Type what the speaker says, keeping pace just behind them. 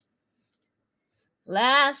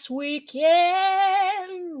Last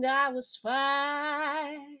weekend I was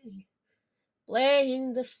fine,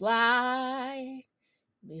 playing the fly,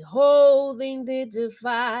 beholding the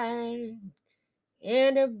divine,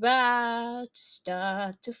 and about to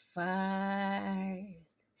start to fight.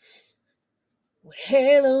 With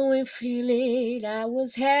halo and feeling, I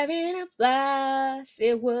was having a blast.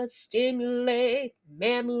 It would stimulate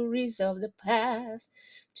memories of the past.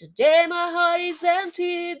 Today my heart is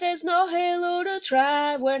empty, there's no halo to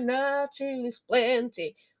drive where nothing is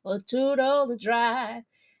plenty or to all the drive.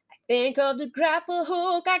 I think of the grapple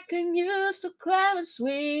hook I can use to climb and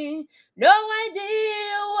swing. No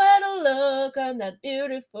idea where to look on that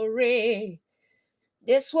beautiful ring.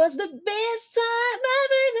 This was the best time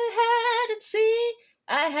I've ever had at sea.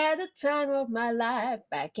 I had the time of my life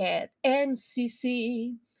back at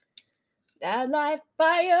MCC. That life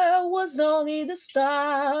fire was only the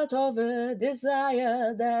start of a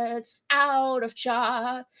desire that's out of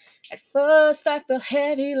chart. At first I felt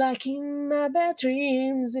heavy like in my bad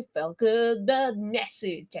dreams. It felt good but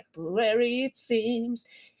messy, temporary it seems.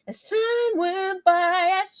 As time went by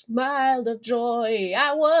I smiled of joy.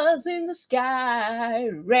 I was in the sky,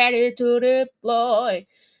 ready to deploy.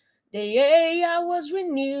 The air was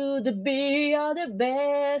renewed, the be are the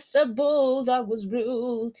best, the bulldog was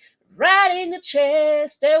ruled. Right in the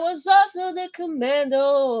chest, there was also the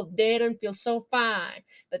commando. Didn't feel so fine,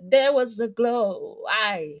 but there was a glow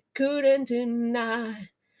I couldn't deny.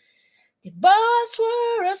 The boss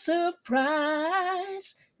were a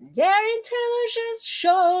surprise. Their intelligence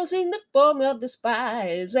shows in the form of the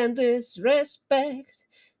spies and disrespect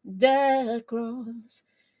that grows.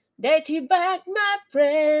 They teabag my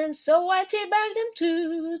friends, so I teabag them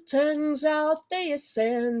too. Turns out they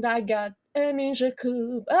ascend. I got a ninja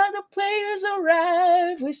coup. Other players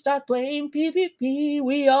arrive. We start playing PvP.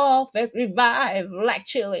 We all felt revived like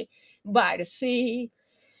chili by the sea.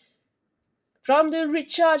 From the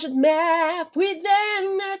recharged map, we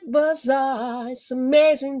then met Bazaar. It's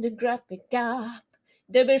amazing the graphic gap.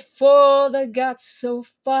 There before they got so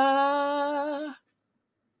far.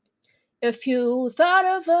 A few thought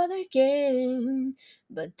of other game,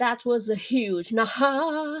 but that was a huge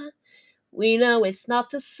nah. We know it's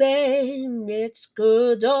not the same. It's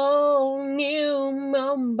good old New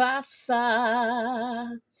Mombasa.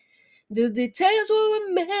 The details were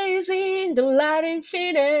amazing, the lighting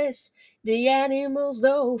finesse, the animals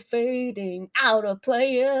though fading out of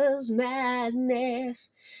players'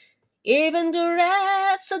 madness. Even the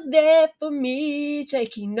rats are there for me,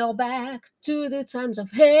 taking all back to the times of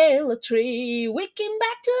Halo 3. We came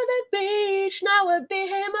back to the beach, now a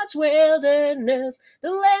behemoth's wilderness. The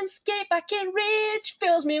landscape I can reach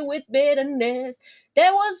fills me with bitterness.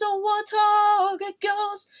 There was a warthog, a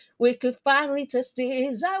ghost, we could finally test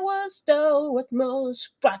this. I was though at most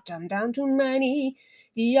brought down to my knee.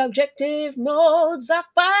 The objective modes are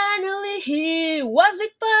finally here. Was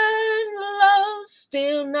it fun? Low,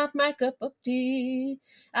 still not my cup of tea.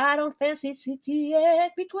 I don't fancy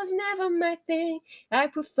CTF, it was never my thing. I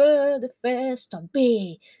prefer the fest to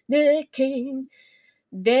be the king.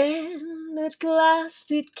 Then at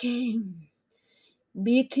last it came.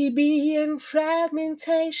 BTB and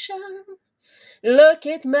fragmentation. Look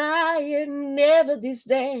at my never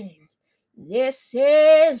disdain. This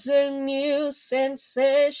is a new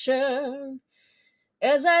sensation.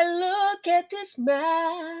 As I look at this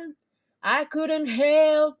man, I couldn't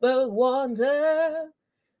help but wonder.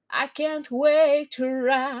 I can't wait to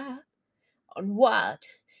rap on what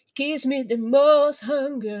gives me the most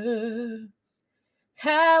hunger.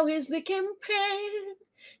 How is the campaign?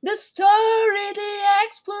 The story, the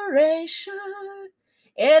exploration.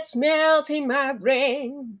 It's melting my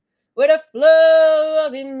brain with a flow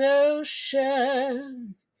of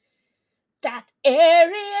emotion. That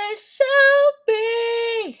area is so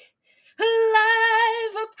big,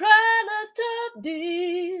 alive, a product of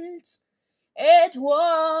deeds. It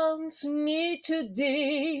wants me to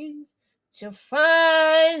dig to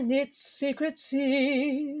find its secret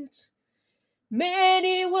seeds.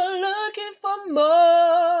 Many were looking for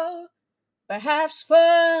more, perhaps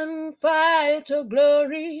fun, fight, or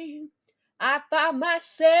glory. I found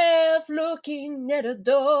myself looking at a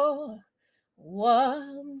door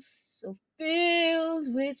once so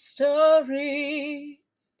filled with story.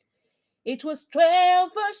 It was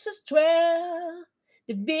 12 versus 12,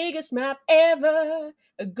 the biggest map ever,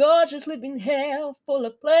 a gorgeous living hell full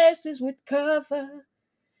of places with cover.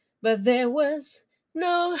 But there was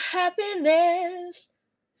no happiness,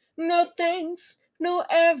 no thanks, no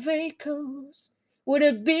air vehicles. With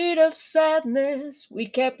a bit of sadness, we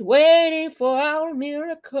kept waiting for our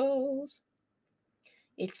miracles.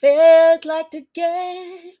 It felt like the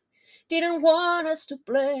game didn't want us to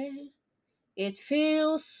play. It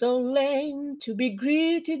feels so lame to be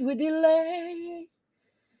greeted with delay.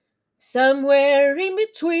 Somewhere in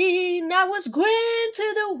between, I was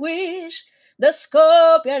granted a wish. The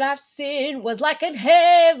scorpion I've seen was like a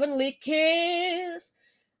heavenly kiss.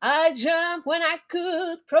 I jumped when I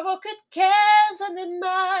could, provoked chaos and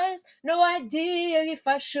demise. No idea if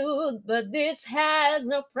I should, but this has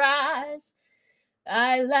no price.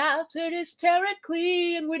 I laughed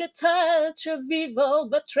hysterically and with a touch of evil,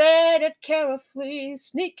 but treaded carefully,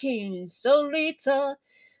 sneaking so little.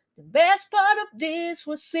 The best part of this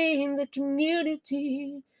was seeing the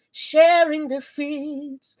community sharing the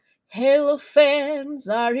feats. Halo fans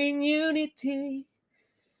are in unity.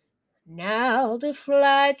 Now the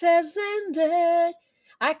flight has ended.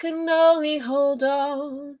 I can only hold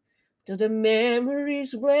on to the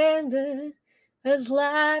memories blended as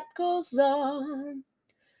life goes on.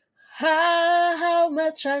 How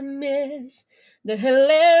much I miss the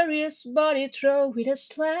hilarious body throw with a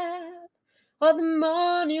slap, or the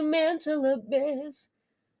monumental abyss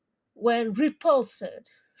when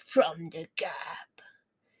repulsed from the gap.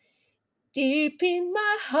 Deep in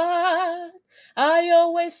my heart, I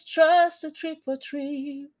always trust a trip for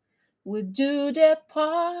three would do their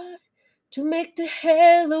part to make the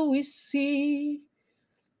halo we see.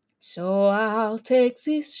 So I'll take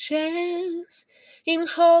this chance in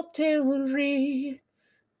hope they will read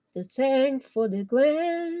the tank for the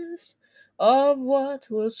glance of what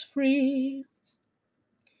was free.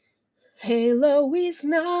 Halo is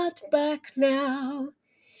not back now,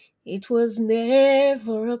 it was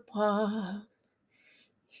never a part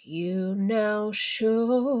you now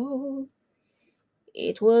show.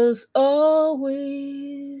 It was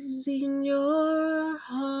always in your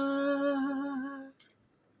heart.